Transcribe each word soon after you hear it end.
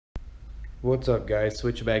What's up, guys?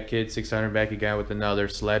 Switchback Kid 600 back again with another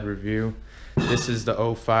sled review. This is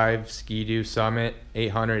the '05 Ski-Doo Summit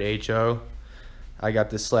 800 HO. I got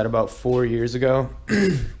this sled about 4 years ago.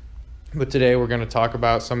 But today we're going to talk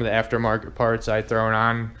about some of the aftermarket parts I thrown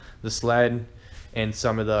on the sled and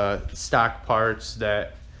some of the stock parts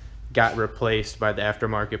that got replaced by the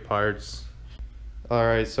aftermarket parts.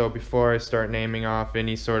 Alright, so before I start naming off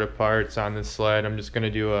any sort of parts on this sled, I'm just going to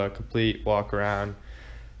do a complete walk around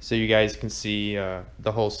so you guys can see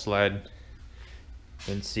the whole sled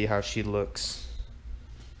and see how she looks.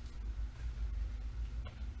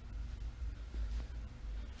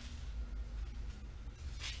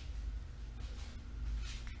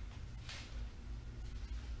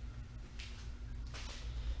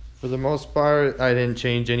 For the most part, I didn't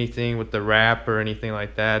change anything with the wrap or anything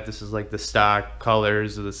like that. This is like the stock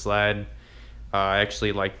colors of the sled. I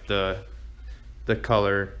actually like the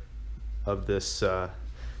color of this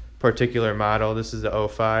particular model. This is the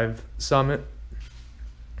 '05 Summit.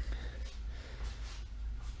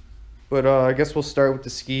 But I guess we'll start with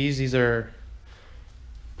the skis. These are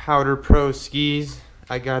Powder Pro skis.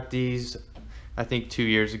 I got these I think 2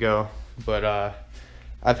 years ago, but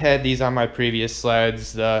I've had these on my previous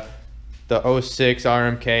sleds. The '06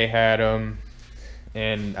 RMK had them,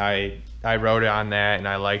 and I rode it on that, and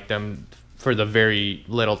I liked them for the very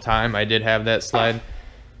little time I did have that sled.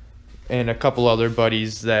 And a couple other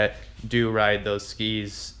buddies that do ride those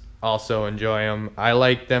skis also enjoy them. I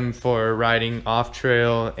like them for riding off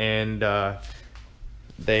trail, and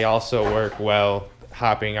they also work well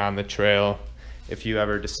hopping on the trail. If you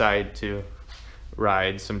ever decide to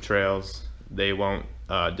ride some trails, they won't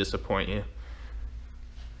disappoint you.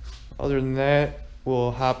 Other than that,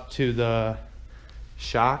 we'll hop to the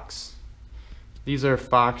shocks. These are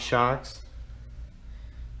Fox shocks.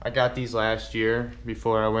 I got these last year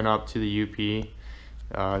before I went up to the UP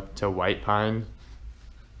to White Pine.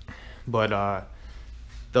 But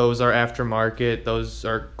those are aftermarket. Those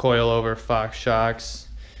are coilover Fox shocks.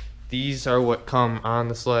 These are what come on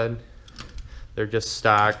the sled. They're just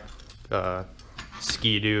stock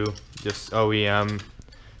Ski-Doo, just OEM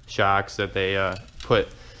shocks that they put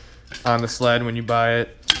on the sled when you buy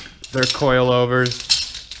it. They're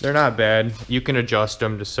coilovers. They're not bad. You can adjust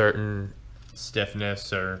them to certain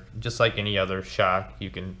stiffness, or just like any other shock,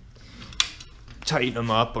 you can tighten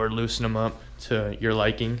them up or loosen them up to your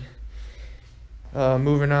liking.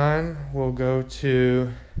 Moving on, we'll go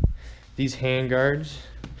to these hand guards.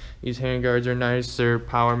 These hand guards are nice. They're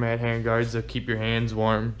power mat hand guards that keep your hands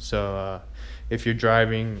warm. So if you're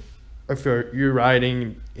driving, if you're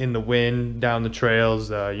riding in the wind down the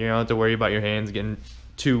trails, you don't have to worry about your hands getting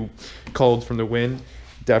too cold from the wind.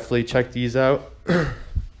 Definitely check these out.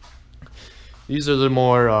 These are the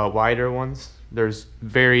more wider ones. There's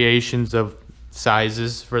variations of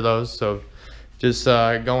sizes for those, so just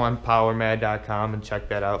go on powermad.com and check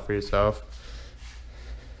that out for yourself.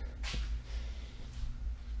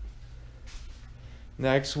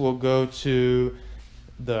 Next, we'll go to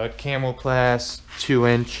the Camoplast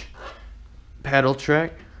 2-inch paddle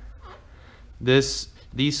track. These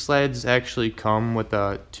sleds actually come with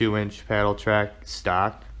a 2-inch paddle track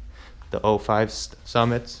stock, the '05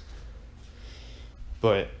 Summits.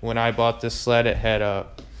 But when I bought this sled, it had I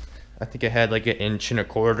think it had like 1.25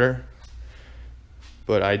 inches.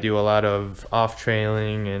 But I do a lot of off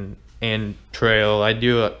trailing and trail. I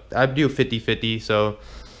do 50-50, so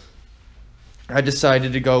I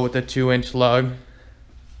decided to go with a 2-inch lug.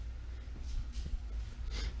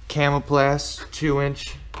 Camoplast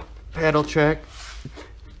 2-inch paddle track.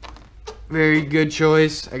 Very good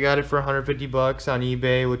choice. I got it for 150 bucks on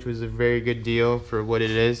eBay, which was a very good deal for what it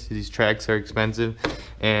is. These tracks are expensive,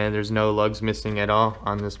 and there's no lugs missing at all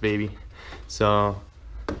on this baby. So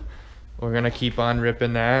we're gonna keep on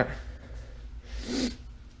ripping that.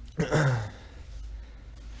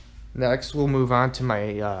 Next, we'll move on to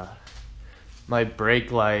my my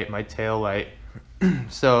brake light, my tail light.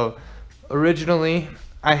 So originally,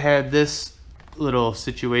 I had this little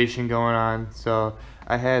situation going on. So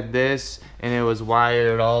I had this, and it was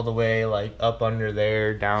wired all the way like up under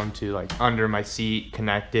there down to like under my seat,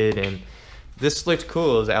 connected, and this looked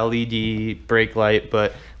cool. It was LED brake light,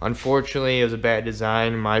 but unfortunately it was a bad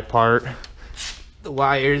design on my part. The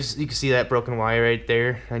wires, you can see that broken wire right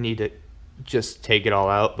there. I need to just take it all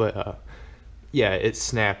out, but yeah, it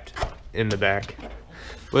snapped in the back.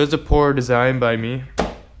 But it was a poor design by me,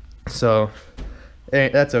 so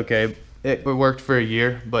that's okay. It worked for a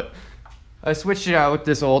year, but I switched it out with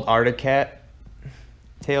this old Arctic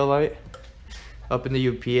tail light. Up in the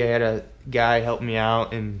UP, I had a guy help me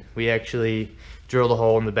out, and we actually drilled a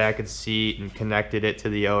hole in the back of the seat and connected it to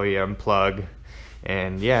the OEM plug.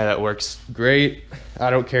 And yeah, that works great. I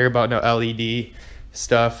don't care about no LED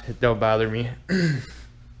stuff, it don't bother me.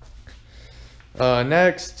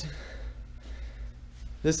 Next,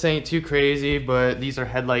 this ain't too crazy, but these are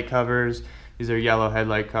headlight covers. These are yellow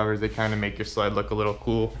headlight covers. They kind of make your sled look a little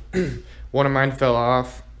cool. One of mine fell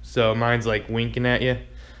off, so mine's like winking at you.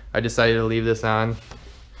 I decided to leave this on,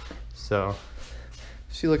 so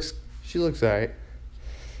she looks alright.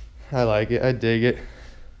 I like it. I dig it.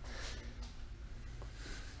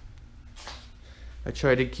 I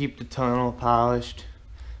try to keep the tunnel polished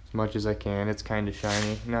as much as I can. It's kind of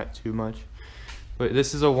shiny, not too much. But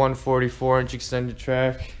this is a 144-inch extended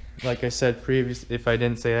track. Like I said previously, if I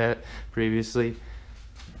didn't say that previously,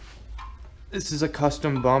 this is a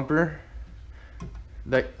custom bumper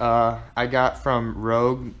that I got from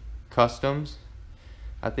Rogue Customs.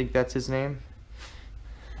 I think that's his name.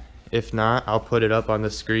 If not, I'll put it up on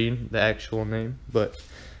the screen, the actual name. But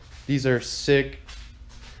these are sick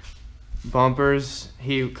bumpers.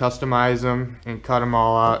 He customized them and cut them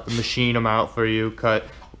all out, machine them out for you, cut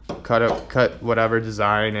whatever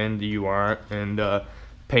design in you want, and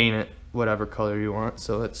paint it whatever color you want.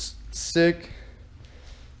 So it's sick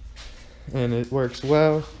and it works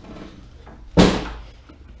well.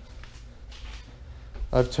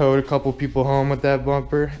 I've towed a couple people home with that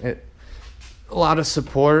bumper. A lot of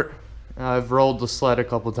support. I've rolled the sled a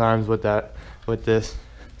couple times with this.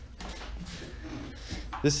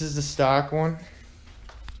 This is the stock one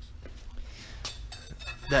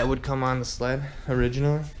that would come on the sled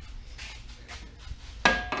originally.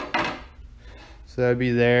 So that'd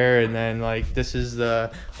be there, and then like this is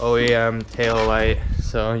the OEM tail light.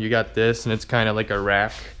 So you got this, and it's kind of like a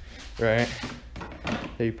rack, right?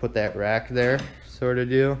 So you put that rack there, sort of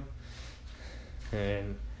deal.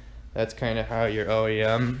 And that's kind of how your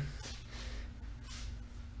OEM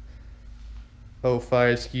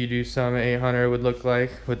 05 Ski-Doo Summit 800 would look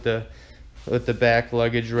like, with the back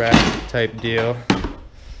luggage rack type deal.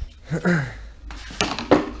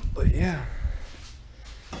 But yeah,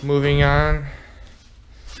 moving on.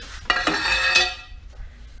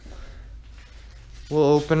 We'll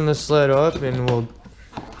open the sled up and we'll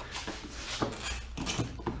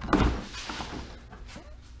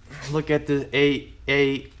look at the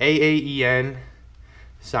AAEN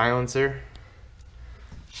silencer.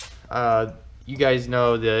 You guys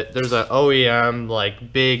know that there's an OEM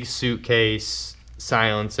like big suitcase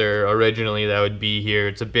silencer originally that would be here.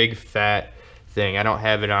 It's a big fat thing. I don't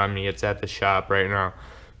have it on me. It's at the shop right now.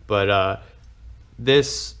 But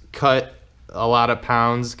this cut a lot of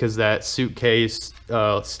pounds because that suitcase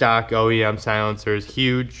stock OEM silencer is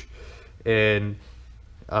huge, and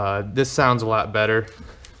this sounds a lot better.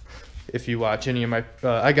 If you watch any of my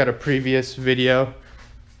I got a previous video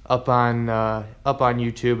up on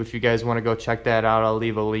YouTube. If you guys want to go check that out, I'll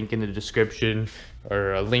leave a link in the description,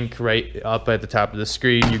 or a link right up at the top of the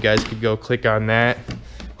screen. You guys could go click on that.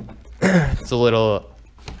 It's a little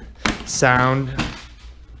sound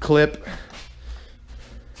clip.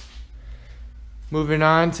 Moving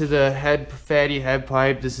on to the fatty head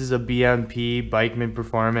pipe. This is a BMP Bikeman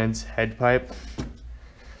Performance head pipe.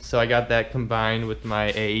 So I got that combined with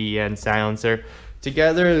my AEN silencer.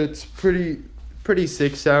 Together it's pretty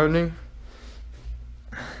sick sounding.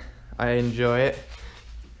 I enjoy it.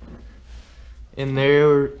 And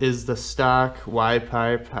there is the stock Y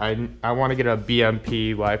pipe. I want to get a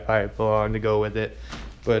BMP Y pipe along to go with it.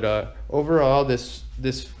 But overall, this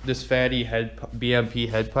fatty BMP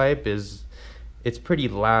head pipe it's pretty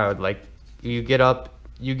loud. Like you get up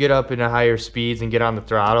into higher speeds and get on the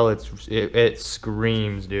throttle, it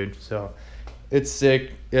screams, dude. So it's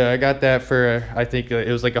sick. Yeah, I got that for I think it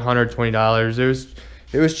was like $120.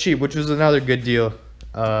 It was cheap, which was another good deal.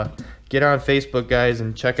 Get on Facebook, guys,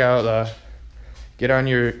 and check out get on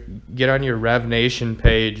your Rev Nation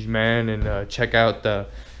page, man, and check out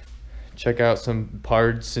some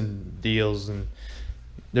parts and deals. And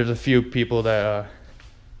there's a few people that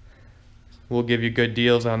will give you good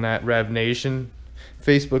deals on that Rev Nation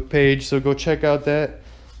Facebook page, so go check out that.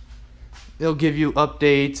 They'll give you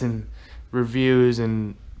updates and reviews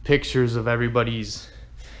and pictures of everybody's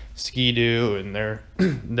Ski-Doo and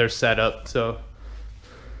their setup. So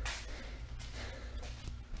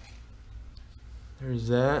there's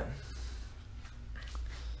that.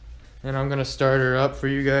 And I'm gonna start her up for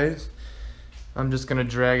you guys. I'm just gonna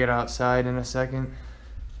drag it outside in a second.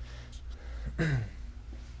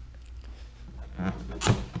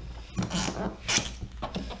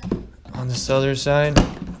 On this other side,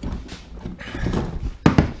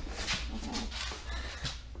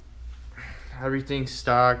 everything's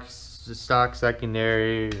stock, stock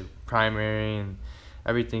secondary, primary, and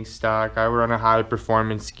everything's stock. I run a high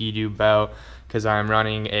performance Ski-Doo belt because I'm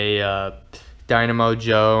running a Dynamo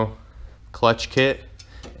Joe clutch kit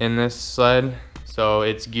in this sled. So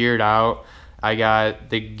it's geared out. I got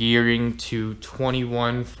the gearing to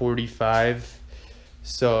 2145.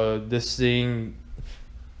 So this thing,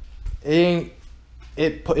 it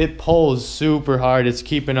pulls super hard. It's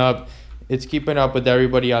keeping up with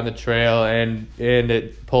everybody on the trail, and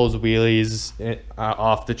it pulls wheelies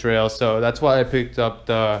off the trail. So that's why I picked up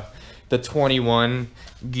the 21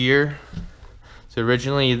 gear. So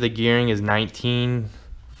originally the gearing is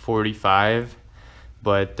 1945,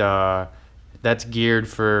 but that's geared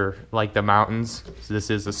for like the mountains. So this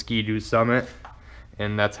is a Ski-Doo Summit,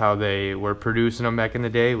 and that's how they were producing them back in the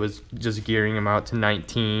day, was just gearing them out to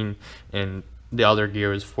 19, and the other gear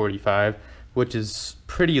was 45, which is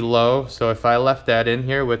pretty low. So if I left that in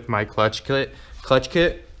here with my clutch kit,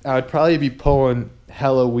 I would probably be pulling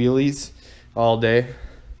hella wheelies all day.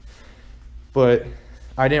 But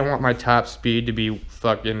I didn't want my top speed to be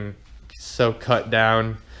fucking so cut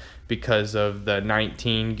down because of the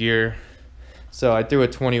 19 gear. So I threw a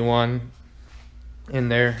 21 in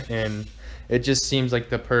there, and it just seems like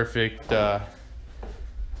the perfect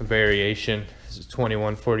variation. This is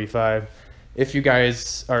 2145. If you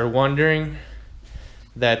guys are wondering,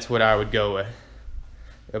 that's what I would go with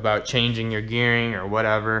about changing your gearing or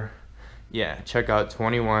whatever. Yeah, check out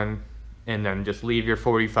 21, and then just leave your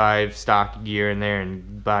 45 stock gear in there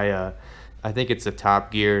and buy a, I think it's a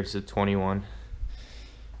top gear, it's a 21.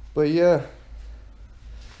 But yeah,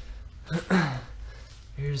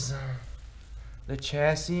 here's the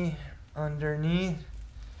chassis underneath.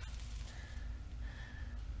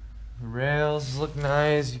 Rails look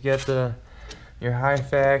nice. You get your high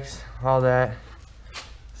facts, all that.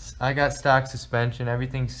 I got stock suspension,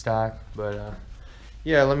 everything's stock. But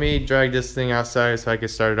yeah, let me drag this thing outside so I can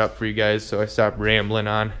start it up for you guys, so I stop rambling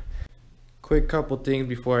on. Quick couple things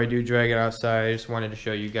before I do drag it outside. I just wanted to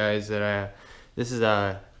show you guys that this is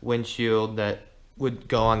a windshield that would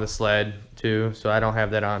go on the sled too, so I don't have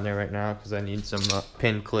that on there right now because I need some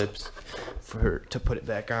pin clips to put it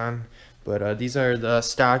back on. But these are the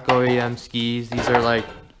stock OEM skis. These are like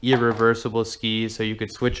irreversible skis, so you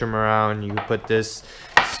could switch them around. You could put this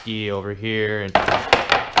ski over here and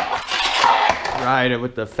ride it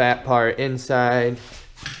with the fat part inside.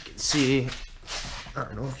 You can see, I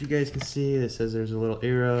don't know if you guys can see, it says there's a little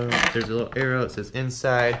arrow. There's a little arrow, it says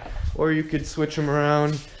inside. Or you could switch them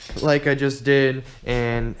around like I just did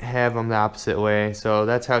and have them the opposite way. So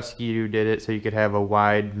that's how Ski-Doo did it, so you could have a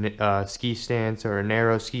wide ski stance or a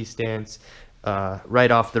narrow ski stance right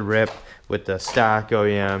off the rip with the stock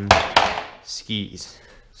OEM skis.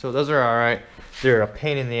 So those are alright. They're a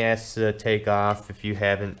pain in the ass to take off. If you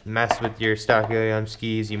haven't messed with your stock OEM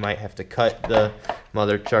skis, you might have to cut the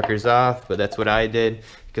mother truckers off, but that's what I did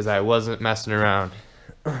because I wasn't messing around.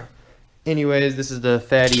 Anyways, this is the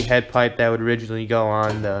fatty head pipe that would originally go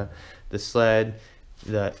on the sled,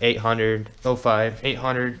 the 800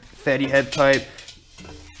 fatty head pipe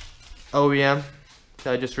OEM.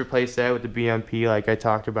 So I just replaced that with the BMP like I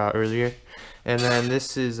talked about earlier. And then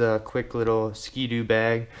this is a quick little Ski-Doo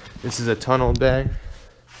bag. This is a tunnel bag.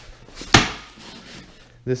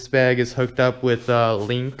 This bag is hooked up with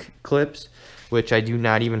link clips, which I do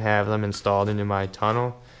not even have them installed into my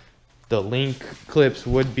tunnel. The link clips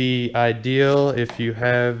would be ideal if you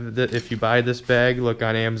buy this bag. Look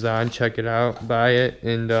on Amazon, check it out, buy it,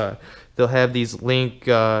 and they'll have these link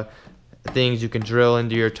things you can drill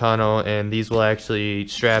into your tunnel, and these will actually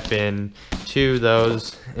strap in to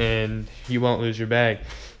those, and you won't lose your bag.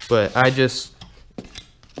 But I just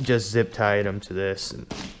zip tied them to this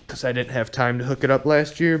because I didn't have time to hook it up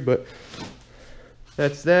last year. But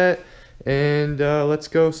that's that, and let's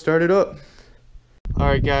go start it up.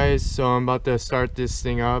 Alright guys, so I'm about to start this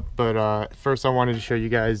thing up, but first I wanted to show you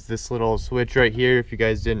guys this little switch right here. If you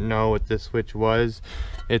guys didn't know what this switch was,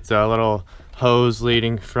 it's a little hose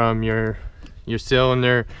leading from your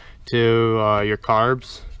cylinder to your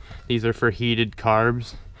carbs. These are for heated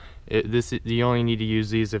carbs. You only need to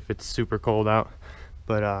use these if it's super cold out,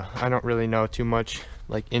 but I don't really know too much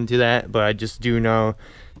like into that, but I just do know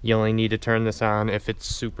you only need to turn this on if it's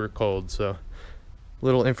super cold. So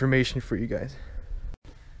little information for you guys.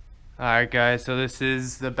 Alright guys, so this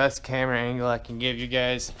is the best camera angle I can give you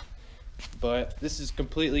guys, but this is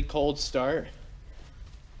completely cold start.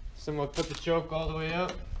 So I'm going to put the choke all the way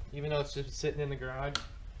up, even though it's just sitting in the garage.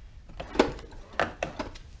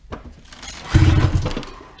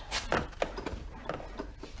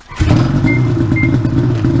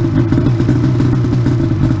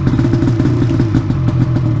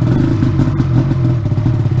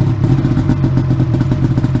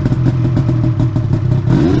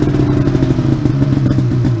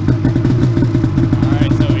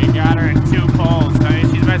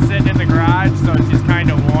 garage, so it's just kind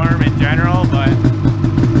of warm in general, but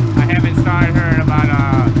I haven't started her in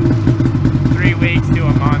about 3 weeks to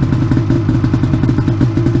a month.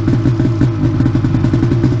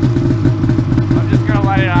 I'm just gonna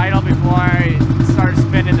let it idle before I start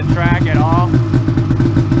spinning the track at all.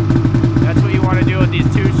 That's what you want to do with these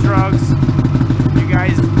 2-strokes. You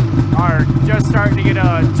guys are just starting to get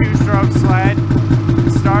a 2-stroke sled.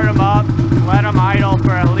 Start them up, let them idle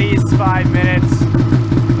for at least 5 minutes,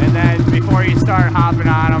 and then before you start hopping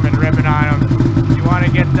on them and ripping on them, you want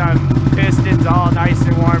to get the pistons all nice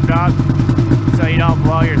and warmed up so you don't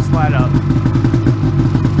blow your sled up.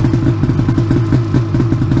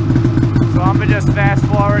 So I'm gonna just fast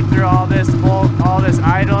forward through all this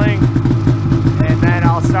idling, and then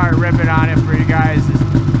I'll start ripping on it for you guys,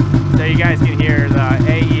 so you guys can hear the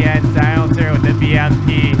AEN silencer with the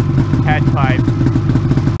BMP head pipe.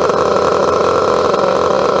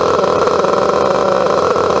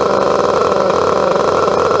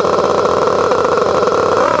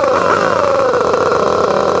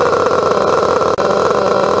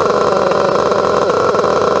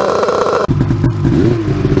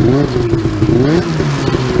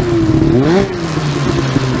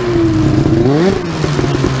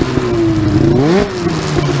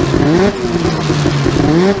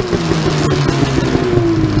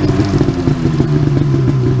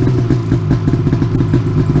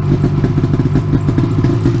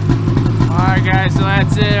 So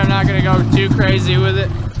that's it. I'm not gonna go too crazy with it.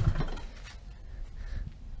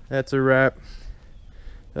 That's a wrap.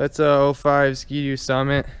 That's a 05 Ski-Doo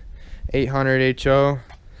Summit 800 HO.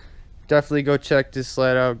 Definitely go check this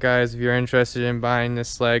sled out, guys. If you're interested in buying this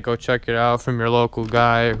sled, go check it out from your local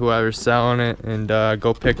guy or whoever's selling it, and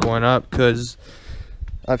go pick one up, because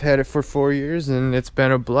I've had it for 4 years and it's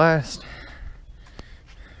been a blast.